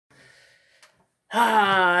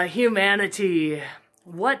Ah, humanity.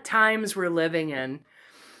 What times we're living in.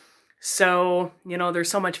 So, there's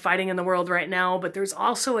so much fighting in the world right now, but there's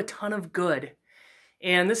also a ton of good.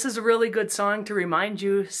 And this is a really good song to remind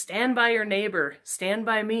you, stand by your neighbor, stand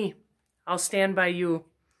by me, I'll stand by you,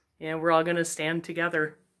 and we're all gonna stand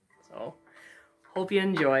together. So, hope you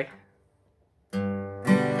enjoy.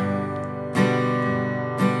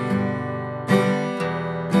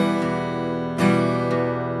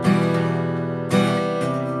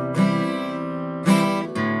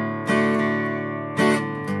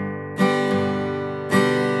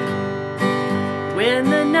 When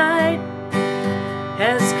the night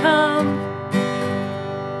has come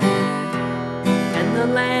and the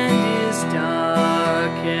land is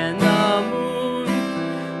dark and the moon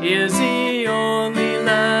is the only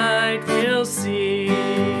light we'll see,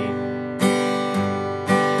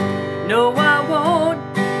 no, I won't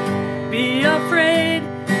be afraid.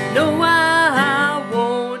 No, I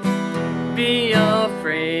won't be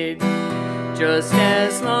afraid, just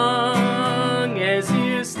as long as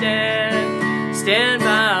you stand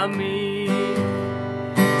by me.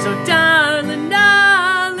 So darling,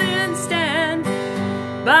 darling, stand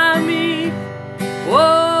by me.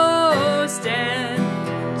 Oh,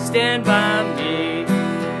 stand by me.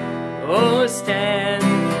 Oh, stand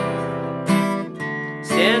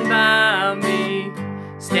by me.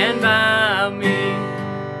 Stand by me.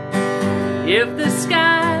 If the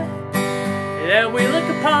sky that we look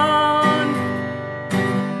upon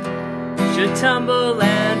should tumble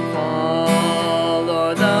and fall,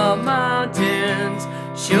 or the mountains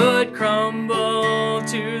should crumble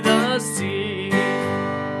to the sea,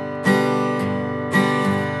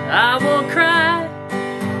 I won't cry,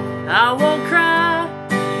 I won't cry,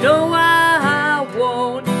 no, I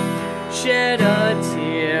won't shed a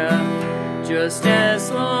tear, just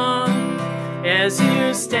as long as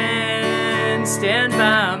you stand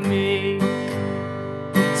by me.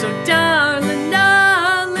 So darling,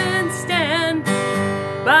 darling, stand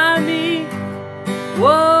by me.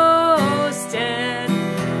 Whoa,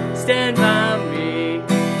 stand by me.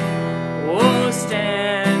 Whoa,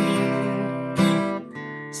 stand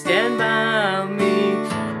by me.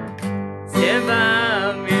 Stand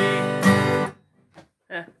by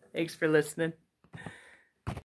me. Thanks for listening.